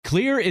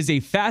Clear is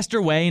a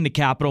faster way into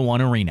Capital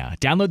One Arena.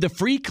 Download the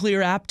free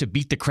Clear app to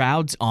beat the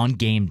crowds on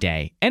game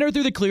day. Enter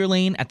through the Clear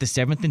lane at the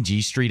 7th and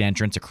G Street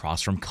entrance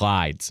across from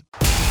Clyde's.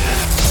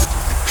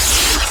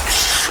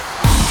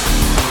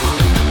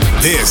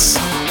 This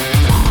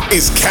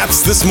is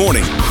Caps This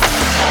Morning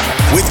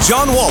with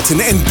John Walton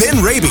and Ben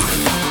Raby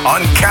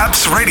on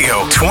Caps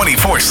Radio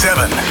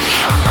 24/7.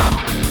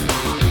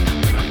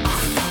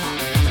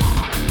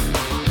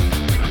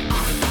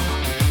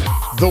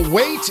 The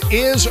wait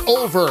is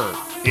over.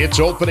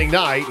 It's opening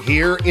night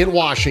here in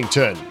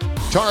Washington.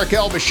 Tarik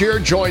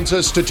El-Bashir joins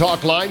us to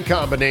talk line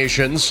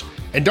combinations,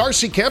 and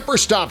Darcy Kuemper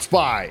stops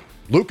by.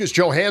 Lucas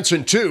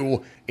Johansen,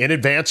 too, in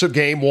advance of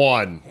Game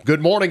 1.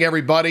 Good morning,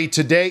 everybody.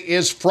 Today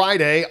is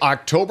Friday,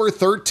 October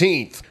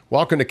 13th.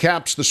 Welcome to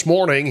Caps This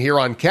Morning here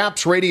on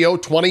Caps Radio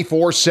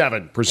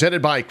 24/7,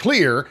 presented by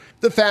Clear,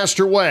 the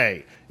faster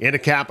way into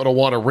Capital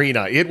One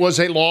Arena. It was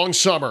a long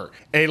summer,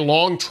 a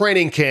long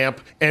training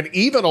camp, and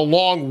even a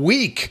long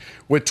week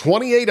with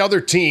 28 other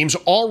teams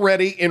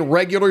already in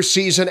regular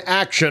season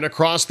action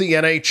across the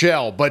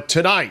NHL. But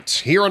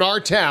tonight, here in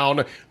our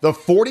town, the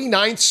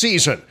 49th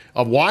season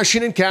of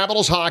Washington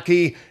Capitals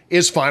hockey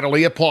is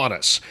finally upon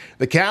us.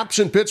 The Caps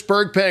and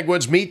Pittsburgh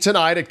Penguins meet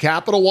tonight at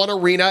Capital One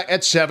Arena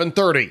at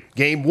 7:30.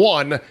 Game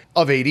 1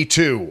 of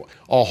 82.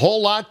 A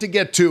whole lot to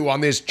get to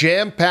on this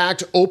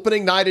jam-packed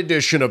opening night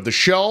edition of the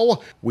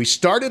show. We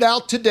started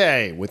out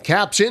today with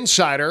Caps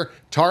Insider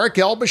Tarik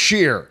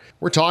El-Bashir.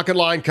 We're talking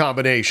line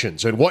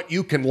combinations and what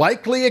you can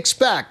likely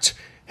expect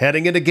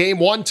heading into Game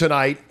 1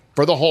 tonight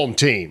for the home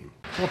team.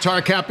 Well,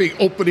 Tarik, happy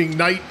opening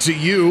night to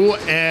you.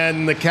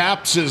 And the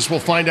Caps, as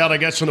we'll find out, I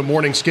guess, in the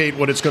morning skate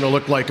what it's going to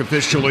look like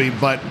officially.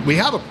 But we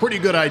have a pretty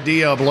good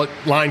idea of what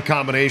line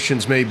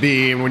combinations may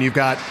be. And when you've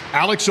got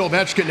Alex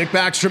Ovechkin, Nick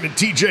Backstrom, and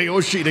TJ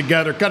Oshie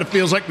together, it kind of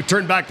feels like we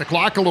turned back the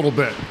clock a little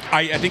bit.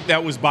 I think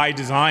that was by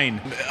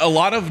design. A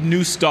lot of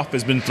new stuff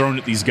has been thrown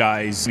at these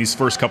guys these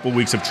first couple of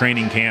weeks of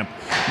training camp.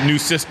 New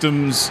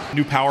systems,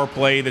 new power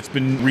play that's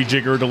been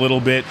rejiggered a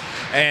little bit.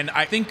 And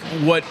I think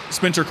what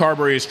Spencer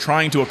Carberry is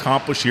trying to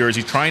accomplish here is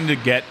he's trying to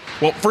get,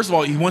 well, first of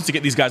all, he wants to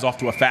get these guys off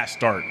to a fast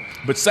start.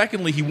 But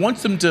secondly, he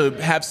wants them to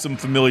have some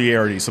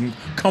familiarity, some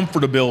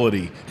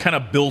comfortability kind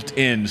of built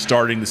in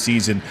starting the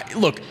season.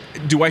 Look,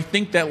 do I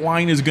think that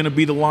line is going to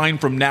be the line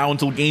from now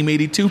until game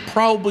 82?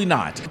 Probably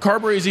not.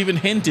 Carberry has even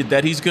hinted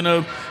that he's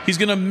going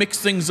to mix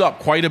things up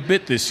quite a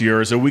bit this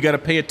year, so we got to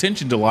pay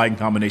attention to line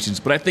combinations.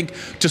 But I think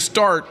to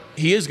start,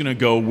 he is going to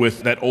go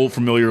with that old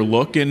familiar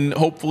look, and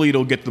hopefully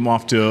it'll get them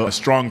off to a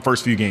strong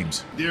first few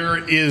games. There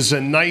is a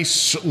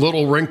nice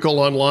little wrinkle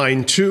on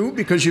line 2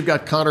 because you've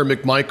got Connor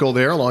McMichael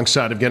there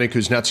alongside Evgeny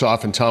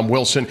Kuznetsov and Tom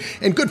Wilson.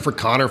 And good for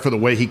Connor for the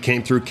way he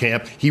came through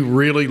camp. He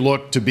really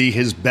looked to be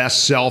his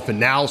best self. And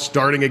now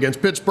starting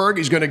against Pittsburgh,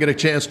 he's going to get a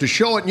chance to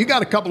show it. And you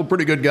got a couple of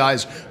pretty good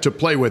guys to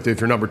play with if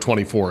you're number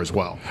 24 as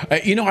well.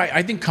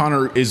 I think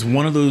Connor is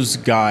one of those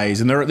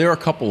guys, and there are a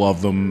couple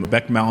of them.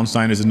 Beck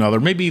Malenstein is another,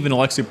 maybe even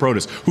Alexei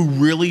Protas, who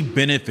really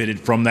benefited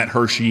from that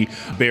Hershey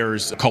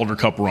Bears Calder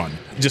Cup run.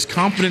 Just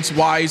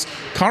confidence-wise,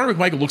 Connor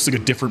McMichael looks like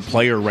a different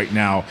player right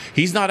now.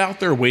 He's not out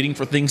there waiting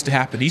for things to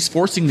happen. He's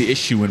forcing the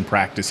issue in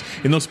practice.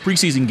 In those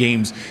preseason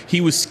games,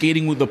 he was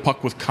skating with the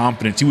puck with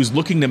confidence. He was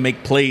looking to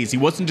make plays. He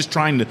wasn't just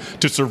trying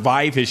to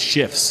survive his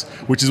shifts,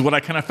 which is what I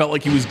kind of felt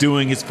like he was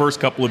doing his first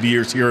couple of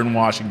years here in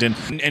Washington.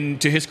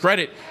 And to his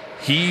credit,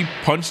 he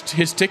punched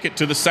his ticket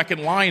to the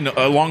second line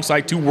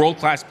alongside 2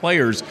 world-class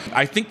players.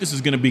 I think this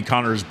is going to be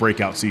Connor's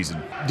breakout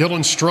season.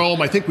 Dylan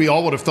Strome, I think we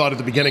all would have thought at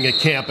the beginning of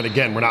camp, and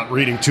again, we're not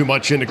reading too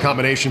much into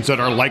combinations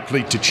that are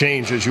likely to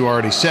change, as you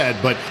already said,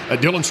 but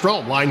Dylan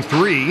Strome, line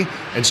 3,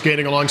 and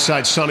skating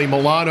alongside Sonny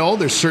Milano.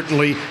 There's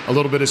certainly a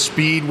little bit of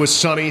speed with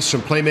Sonny,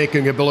 some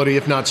playmaking ability,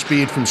 if not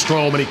speed, from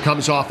Strome, and he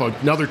comes off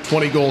another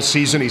 20-goal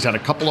season. He's had a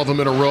couple of them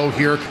in a row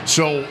here,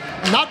 so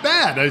not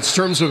bad. In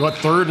terms of a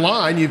third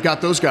line, you've got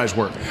those guys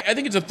working. I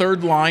think it's a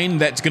third line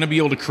that's going to be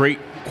able to create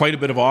quite a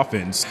bit of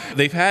offense.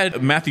 They've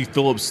had Matthew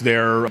Phillips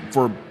there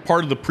for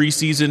part of the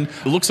preseason.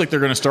 It looks like they're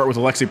going to start with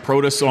Alexei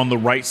Protas on the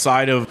right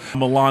side of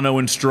Milano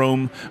and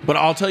Strome. But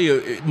I'll tell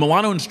you,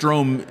 Milano and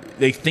Strome,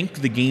 they think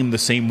the game the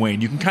same way,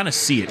 and you can kind of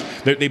see it.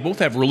 They both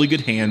have really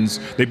good hands.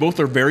 They both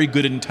are very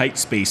good in tight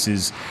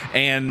spaces.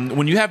 And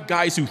when you have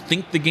guys who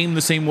think the game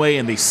the same way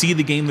and they see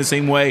the game the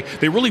same way,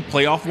 they really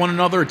play off one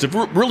another. It's a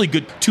really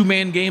good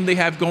two-man game they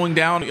have going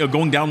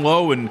down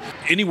low and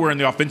anywhere in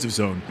the offensive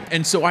zone.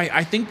 And so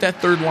I think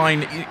that third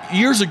line,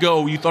 years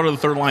ago, you thought of the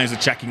third line as a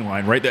checking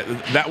line, right?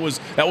 That was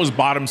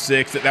bottom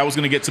six, that was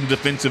going to get some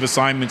defensive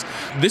assignments.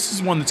 This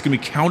is one that's going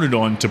to be counted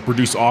on to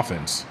produce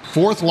offense.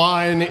 Fourth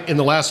line in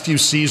the last few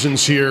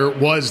seasons here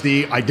was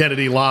the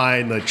identity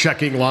line, the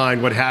checking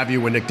line, what have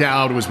you, when Nick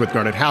Dowd was with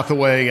Garnet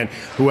Hathaway and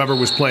whoever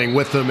was playing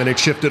with them, and it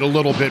shifted a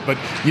little bit, but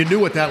you knew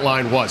what that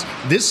line was.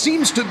 This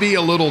seems to be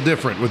a little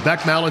different, with Beck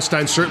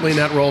Malenstein certainly in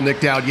that role,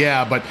 Nick Dowd,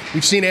 yeah, but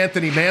we've seen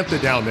Anthony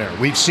Mantha down there.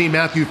 We've seen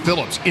Matthew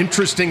Phillips.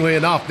 Interestingly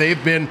enough,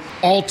 they've been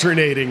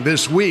alternating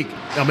this week.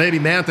 Now maybe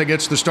Mantha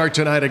gets the start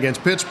tonight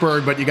against Pittsburgh.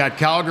 Pittsburgh, but you got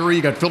Calgary,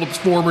 you got Phillips'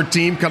 former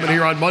team coming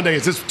here on Monday.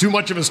 Is this too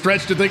much of a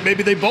stretch to think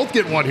maybe they both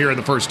get one here in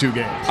the first two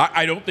games?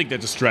 I don't think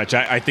that's a stretch.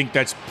 I think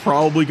that's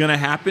probably going to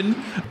happen.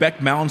 Beck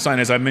Malenstein,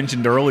 as I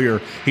mentioned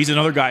earlier, he's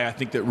another guy I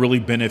think that really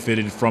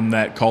benefited from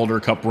that Calder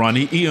Cup run.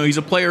 He's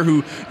a player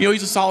who,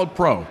 he's a solid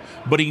pro,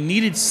 but he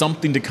needed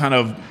something to kind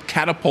of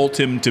catapult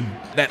him to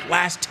that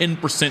last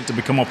 10% to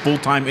become a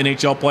full-time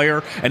NHL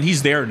player, and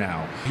he's there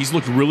now. He's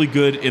looked really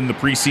good in the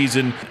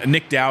preseason.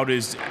 Nick Dowd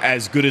is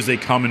as good as they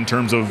come in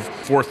terms of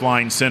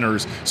fourth-line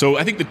centers. So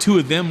I think the two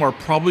of them are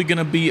probably going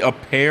to be a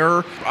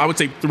pair, I would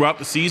say, throughout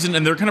the season,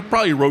 and they're going to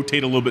probably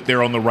rotate a little bit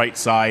there on the right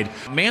side.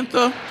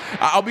 Mantha,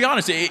 I'll be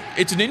honest,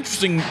 it's an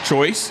interesting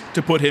choice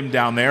to put him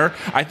down there.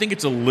 I think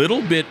it's a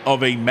little bit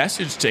of a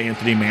message to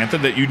Anthony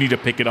Mantha that you need to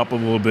pick it up a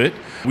little bit.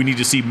 We need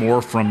to see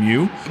more from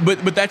you.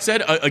 But that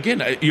said, again,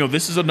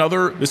 this is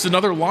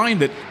another line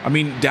that,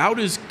 Dowd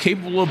is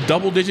capable of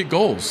double-digit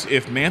goals.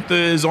 If Mantha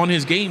is on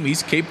his game,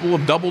 he's capable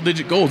of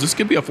double-digit goals. This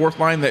could be a fourth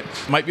line that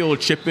might be able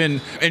to chip in,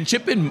 and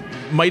chip in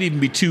might even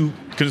be too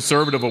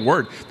conservative a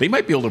word. They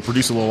might be able to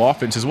produce a little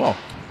offense as well.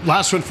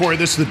 Last one for you.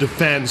 This is the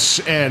defense,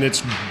 and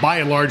it's by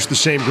and large the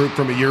same group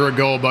from a year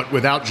ago, but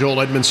without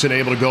Joel Edmondson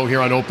able to go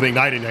here on opening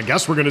night, and I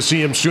guess we're going to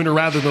see him sooner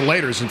rather than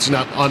later since it's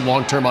not on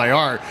long-term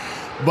IR.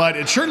 But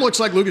it sure looks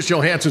like Lucas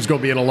Johansen's going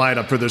to be in a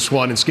lineup for this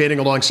one and skating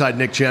alongside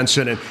Nick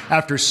Jensen. And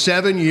after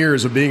 7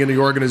 years of being in the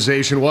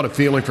organization, what a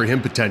feeling for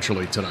him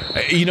potentially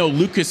tonight.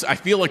 Lucas, I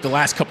feel like the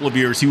last couple of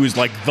years, he was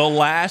like the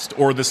last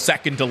or the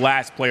second to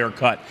last player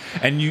cut.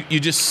 And you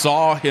just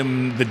saw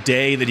him the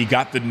day that he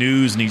got the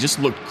news, and he just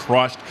looked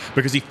crushed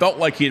because he felt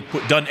like he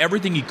had done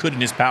everything he could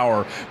in his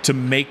power to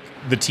make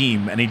the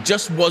team, and he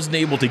just wasn't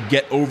able to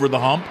get over the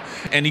hump,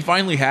 and he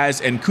finally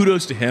has, and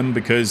kudos to him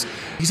because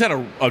he's had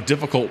a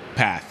difficult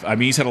path.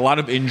 He's had a lot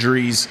of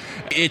injuries.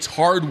 It's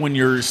hard when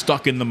you're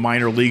stuck in the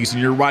minor leagues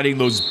and you're riding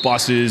those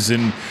buses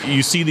and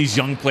you see these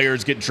young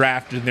players get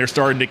drafted and they're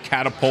starting to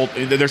catapult,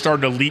 they're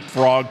starting to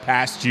leapfrog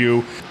past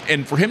you,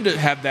 and for him to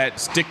have that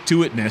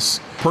stick-to-itness,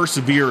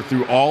 persevere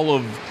through all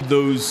of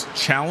those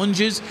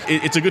challenges,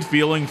 it's a good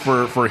feeling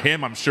for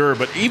him, I'm sure,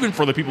 but even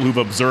for the people who've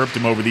observed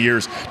him over the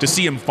years, to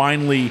see him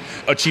finally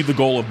achieve the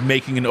goal of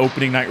making an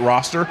opening night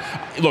roster.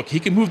 Look, he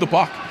can move the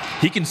puck.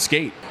 He can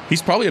skate.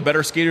 He's probably a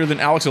better skater than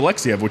Alex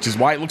Alexiev, which is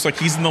why it looks like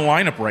he's in the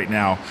lineup right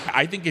now.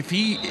 I think if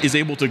he is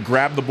able to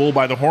grab the bull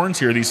by the horns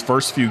here these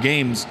first few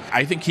games,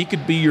 I think he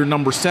could be your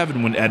number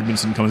 7 when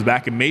Edmondson comes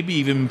back and maybe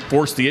even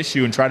force the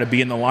issue and try to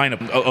be in the lineup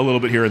a little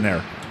bit here and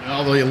there.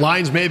 Well, the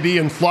lines may be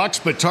in flux,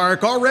 but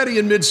Tarik already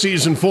in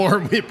midseason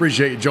form. We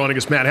appreciate you joining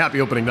us, man.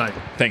 Happy opening night.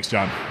 Thanks,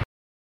 John.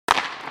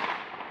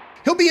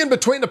 He'll be in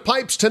between the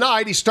pipes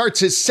tonight. He starts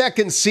his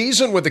second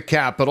season with the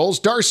Capitals.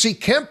 Darcy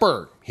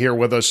Kuemper here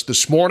with us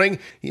this morning.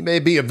 He may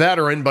be a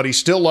veteran, but he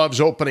still loves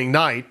opening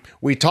night.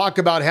 We talk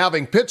about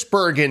having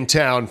Pittsburgh in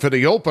town for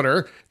the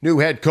opener. New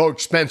head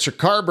coach Spencer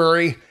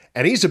Carberry,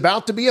 and he's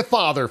about to be a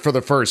father for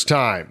the first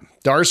time.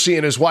 Darcy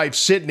and his wife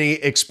Sydney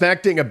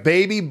expecting a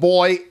baby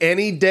boy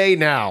any day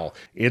now.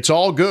 It's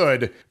all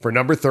good for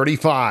number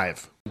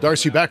 35.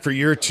 Darcy, back for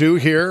year 2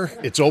 here.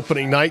 It's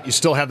opening night. You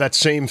still have that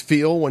same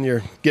feel when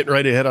you're getting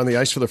ready to head on the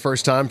ice for the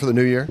first time for the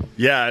new year?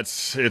 Yeah,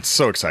 it's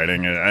so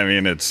exciting.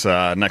 It's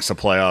next to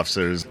playoffs.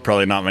 There's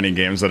probably not many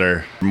games that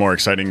are more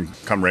exciting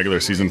come regular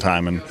season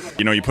time. And,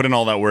 you put in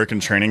all that work in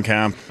training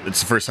camp.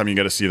 It's the first time you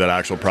get to see that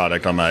actual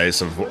product on the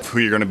ice of who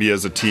you're going to be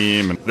as a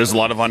team. And there's a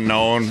lot of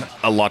unknown,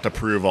 a lot to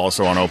prove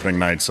also on opening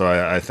night. So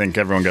I think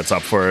everyone gets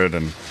up for it,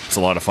 and it's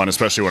a lot of fun,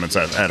 especially when it's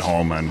at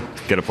home and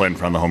get to play in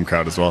front of the home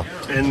crowd as well.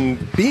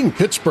 And being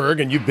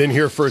Pittsburgh, and you've been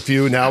here for a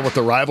few now with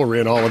the rivalry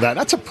and all of that,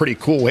 that's a pretty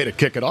cool way to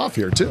kick it off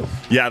here too.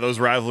 Yeah, those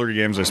rivalry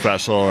games are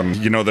special, and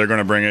they're going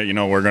to bring it,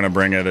 we're going to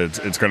bring it.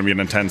 It's going to be an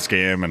intense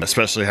game, and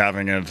especially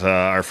having it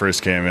our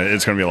first game,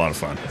 it's going to be a lot of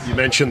fun. You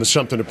mentioned the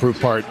something to prove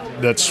part.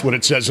 That's what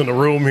it says in the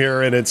room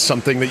here, and it's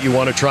something that you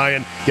want to try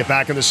and get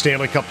back in the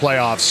Stanley Cup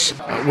playoffs.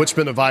 What's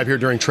been the vibe here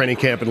during training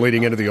camp and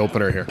leading into the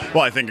opener here?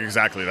 Well, I think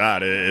exactly that.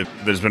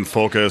 There's been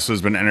focus,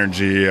 there's been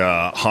energy,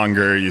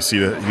 hunger. You see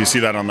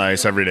that on the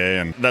ice every day,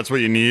 and that's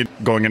what you need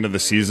going into the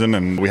season,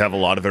 and we have a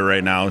lot of it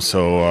right now.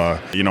 So,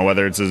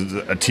 whether it's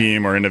a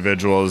team or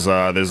individuals,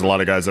 there's a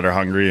lot of guys that are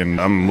hungry, and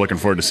I'm looking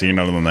forward to seeing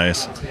them on the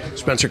ice.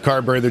 Spencer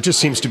Carberry, there just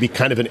seems to be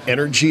kind of an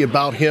energy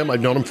about him.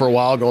 I've known him for a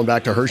while, going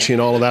back to Hershey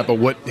and all of that, but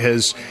what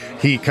has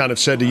he kind of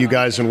said to you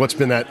guys, and what's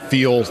been that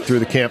feel through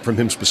the camp from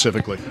him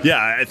specifically?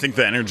 Yeah, I think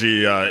the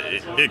energy,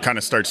 it kind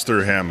of starts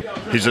through him.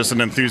 He's just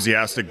an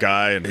enthusiastic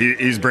guy, and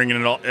he's bringing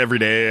it all every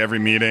day, every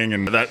meeting,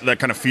 and that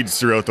kind of feeds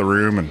throughout the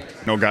room.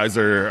 And guys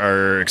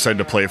are excited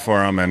to play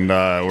for him, and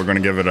we're going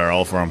to give it our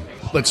all for him.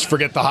 Let's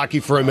forget the hockey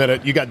for a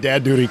minute. You got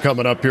dad duty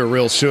coming up here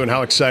real soon.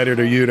 How excited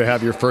are you to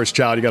have your first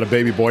child? You got a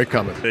baby boy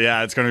coming.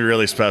 Yeah, it's going to be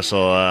really special.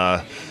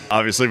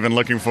 Obviously, been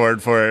looking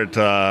forward for it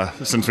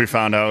since we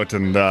found out,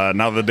 and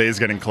now the day's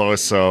getting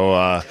close,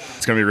 so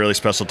it's going to be a really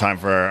special time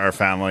for our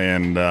family,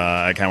 and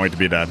I can't wait to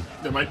be dad.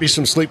 There might be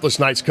some sleepless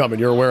nights coming.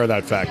 You're aware of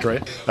that fact,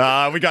 right?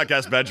 We got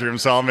guest bedroom,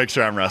 so I'll make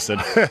sure I'm rested.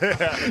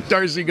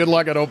 Darcy, good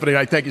luck on opening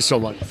night. Thank you so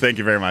much. Thank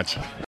you very much.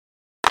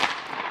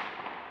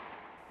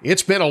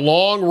 It's been a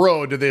long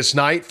road to this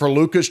night for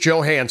Lucas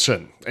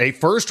Johansen, a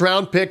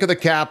first-round pick of the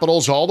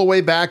Capitals all the way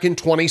back in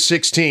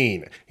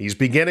 2016. He's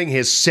beginning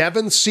his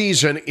 7th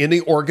season in the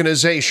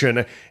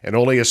organization and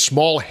only a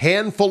small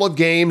handful of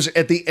games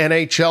at the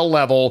NHL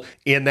level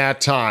in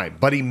that time.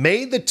 But he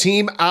made the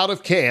team out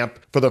of camp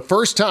for the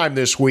first time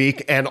this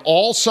week, and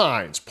all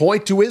signs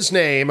point to his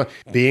name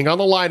being on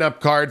the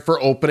lineup card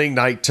for opening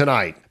night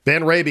tonight.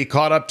 Ben Raby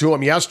caught up to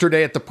him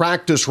yesterday at the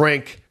practice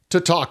rink to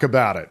talk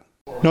about it.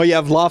 No, you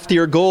have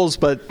loftier goals,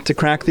 but to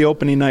crack the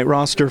opening night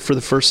roster for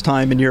the first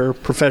time in your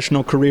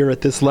professional career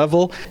at this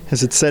level,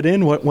 has it set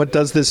in? What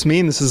does this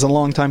mean? This is a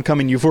long time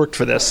coming. You've worked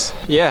for this.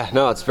 Yeah,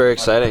 no, it's very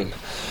exciting.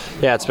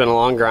 Yeah, it's been a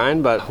long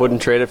grind, but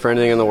wouldn't trade it for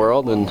anything in the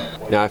world. And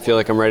I feel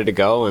like I'm ready to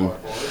go and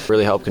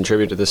really help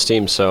contribute to this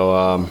team. So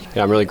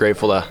I'm really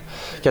grateful to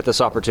get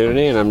this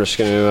opportunity, and I'm just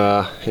going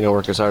to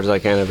work as hard as I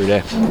can every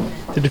day.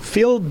 Did it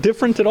feel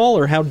different at all,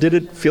 or how did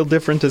it feel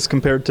different as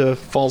compared to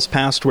falls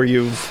past where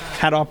you've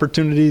had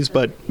opportunities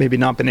but maybe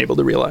not been able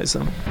to realize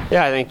them?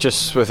 Yeah, I think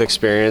just with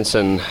experience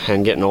and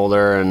getting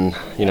older and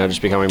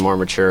just becoming more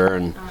mature,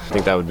 and I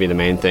think that would be the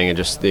main thing, and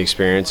just the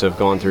experience of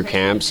going through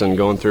camps and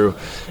going through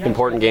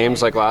important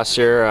games like last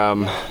year.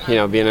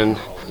 Being in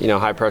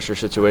high pressure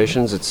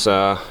situations, it's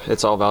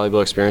all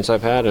valuable experience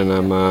I've had, and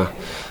I'm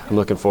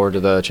looking forward to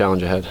the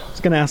challenge ahead. I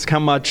was going to ask how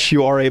much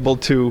you are able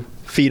to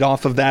feed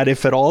off of that,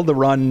 if at all, the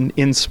run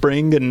in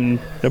spring and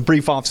a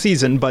brief off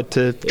season, but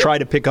to try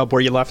to pick up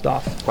where you left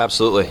off.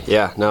 Absolutely,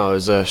 yeah. No, it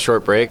was a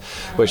short break,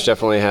 which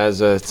definitely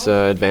has its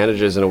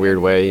advantages in a weird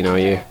way.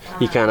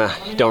 You kind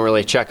of don't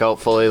really check out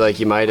fully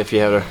like you might if you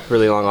had a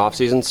really long off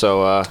season.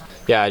 So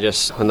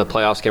when the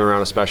playoffs came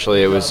around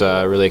especially, it was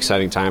a really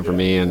exciting time for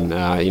me, and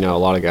a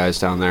lot of guys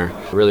down there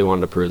really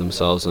wanted to prove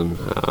themselves, and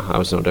I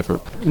was no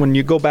different. When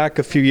you go back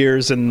a few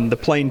years and the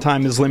playing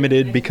time is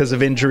limited because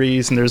of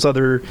injuries, and there's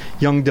other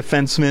young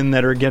defensemen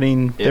that are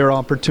getting their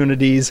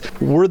opportunities,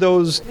 were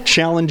those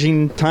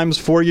challenging times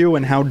for you,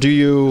 and how do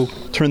you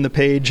turn the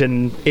page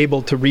and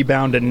able to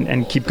rebound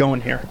and keep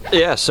going here?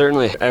 Yeah,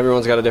 certainly.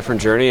 Everyone's got a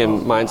different journey,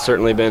 and mine's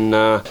certainly been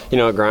a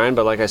grind,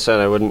 but like I said,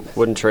 I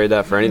wouldn't trade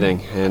that for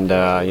anything. And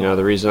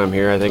the reason I'm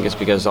here, I think, is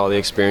because of all the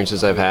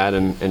experiences I've had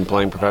in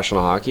playing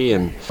professional hockey,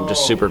 and I'm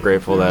just super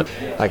grateful that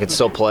I could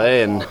still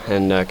play and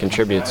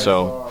contribute.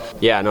 So,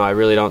 I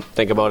really don't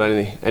think about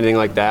anything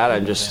like that.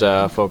 I'm just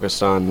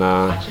focused on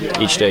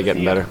each day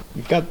getting better.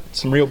 You've got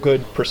some real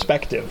good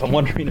perspective. I'm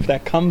wondering if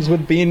that comes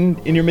with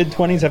being in your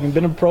mid-20s, having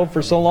been a pro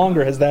for so long,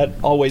 or has that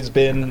always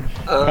been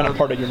kind of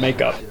part of your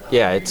makeup?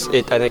 Yeah, I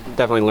think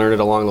definitely learned it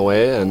along the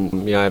way,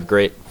 and I have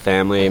great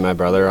family. My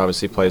brother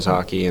obviously plays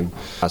hockey, and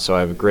so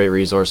I have great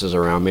resources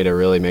around me to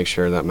really make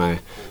sure that my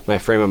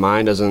frame of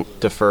mind doesn't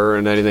defer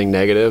into anything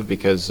negative,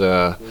 because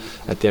at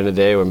the end of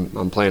the day, when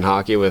I'm playing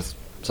hockey with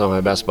some of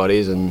my best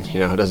buddies, and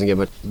it doesn't get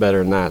much better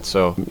than that.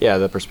 So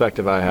the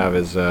perspective I have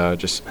is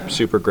just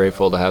super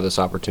grateful to have this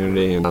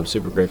opportunity, and I'm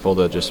super grateful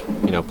to just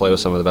play with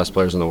some of the best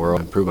players in the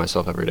world and prove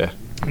myself every day.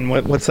 And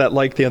what's that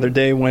like the other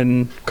day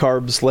when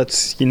Carbs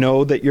lets you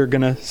know that you're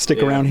going to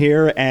stick around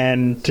here,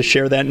 and to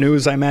share that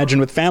news, I imagine,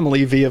 with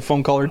family via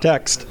phone call or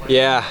text?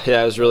 Yeah,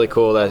 it was really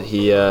cool that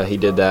he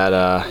did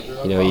that.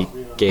 He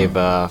gave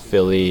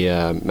Philly,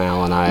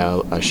 Mal, and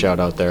I a shout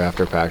out there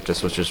after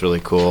practice, which was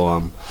really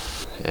cool.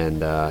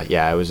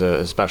 It was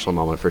a special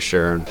moment for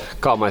sure. And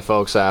called my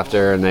folks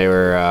after, and they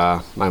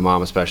were, my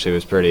mom especially,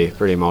 was pretty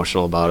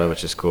emotional about it,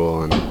 which is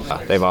cool. And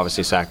they've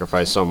obviously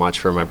sacrificed so much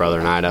for my brother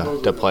and I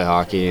to play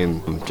hockey,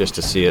 and just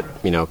to see it,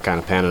 kind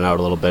of panning out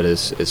a little bit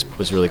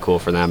was really cool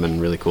for them, and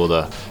really cool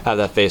to have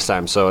that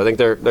FaceTime. So I think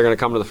they're going to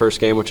come to the first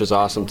game, which is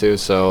awesome too.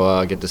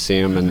 So get to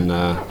see them, and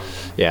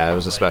it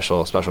was a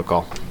special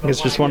call. I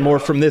guess just one more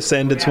from this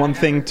end. It's one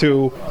thing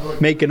to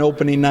make an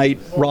opening night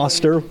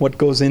roster. What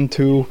goes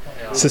into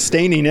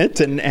sustaining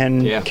it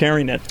and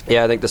carrying it?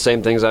 Yeah, I think the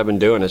same things I've been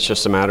doing. It's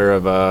just a matter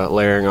of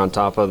layering on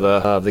top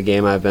of the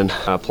game I've been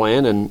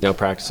playing, and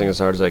practicing as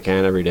hard as I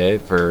can every day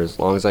for as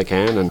long as I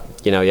can. And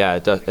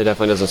it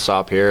definitely doesn't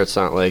stop here. It's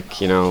not like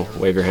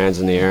wave your hands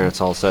in the air and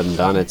it's all said and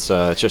done. It's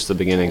just the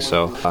beginning.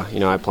 So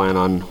I plan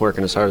on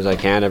working as hard as I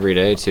can every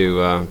day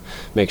to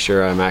make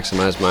sure I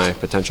maximize my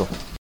potential.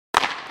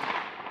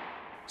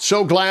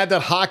 So glad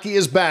that hockey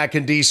is back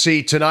in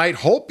D.C. tonight.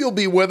 Hope you'll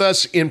be with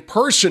us in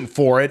person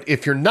for it.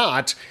 If you're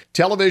not,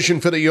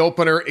 television for the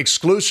opener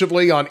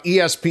exclusively on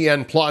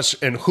ESPN Plus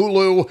and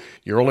Hulu.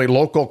 Your only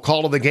local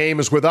call of the game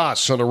is with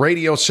us. On the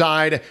radio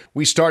side,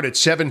 we start at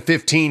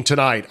 7:15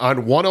 tonight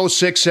on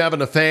 106.7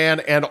 The Fan,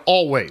 and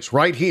always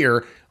right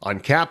here on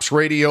Caps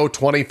Radio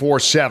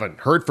 24/7.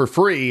 Heard for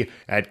free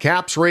at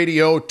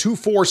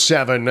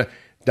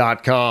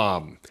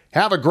capsradio247.com.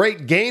 Have a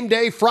great game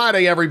day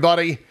Friday,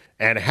 everybody,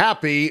 and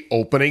happy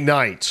opening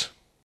night.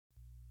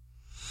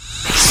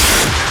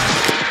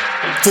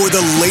 For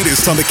the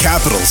latest on the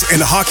Capitals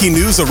and hockey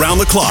news around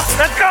the clock.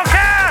 Let's go,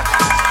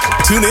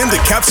 Caps! Tune in to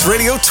Caps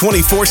Radio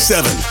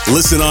 24/7.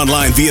 Listen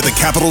online via the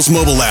Capitals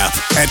mobile app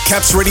at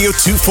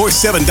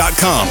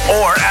capsradio247.com.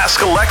 Or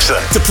ask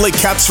Alexa to play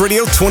Caps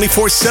Radio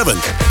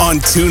 24/7 on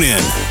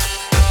TuneIn.